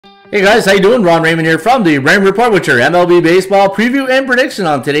Hey guys, how you doing? Ron Raymond here from the Raymond Report with your MLB baseball preview and prediction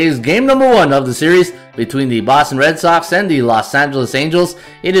on today's game number 1 of the series between the Boston Red Sox and the Los Angeles Angels.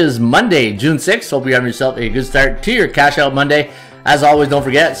 It is Monday, June 6th. Hope you're having yourself a good start to your Cash Out Monday. As always, don't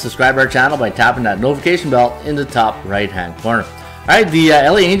forget, subscribe to our channel by tapping that notification bell in the top right-hand corner. Alright, the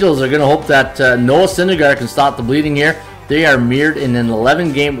LA Angels are going to hope that Noah Syndergaard can stop the bleeding here. They are mirrored in an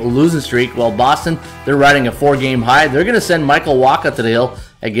 11-game losing streak, while Boston, they're riding a 4-game high. They're going to send Michael Wacha to the hill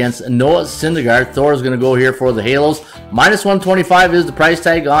against Noah Syndergaard. Thor is going to go here for the Halos. Minus 125 is the price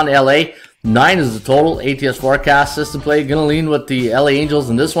tag on LA. 9 is the total. ATS forecast system play going to lean with the LA Angels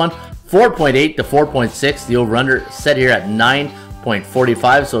in this one. 4.8 to 4.6. The over-under set here at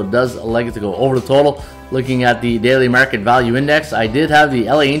 9.45, so it does like it to go over the total. Looking at the daily market value index, I did have the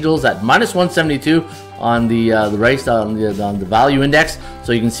LA Angels at minus 172 on the race on the value index.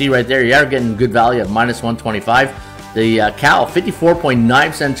 So you can see right there, you are getting good value at minus 125. The Cal,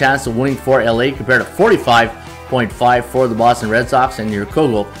 54.9% chance of winning for LA compared to 45.5 for the Boston Red Sox, and your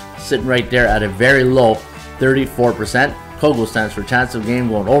Kogo sitting right there at a very low 34%. Kogo stands for chance of game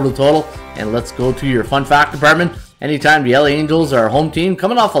going over the total. And let's go to your fun fact department. Anytime the LA Angels are home team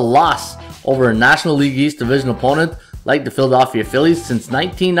coming off a loss over a National League East division opponent like the Philadelphia Phillies since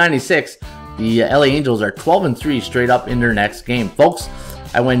 1996, the LA Angels are 12-3 straight up in their next game. Folks,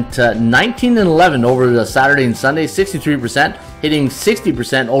 I went 19-11 over the Saturday and Sunday, 63%, hitting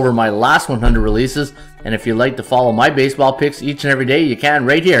 60% over my last 100 releases. And if you'd like to follow my baseball picks each and every day, you can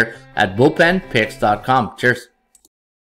right here at bullpenpicks.com. Cheers.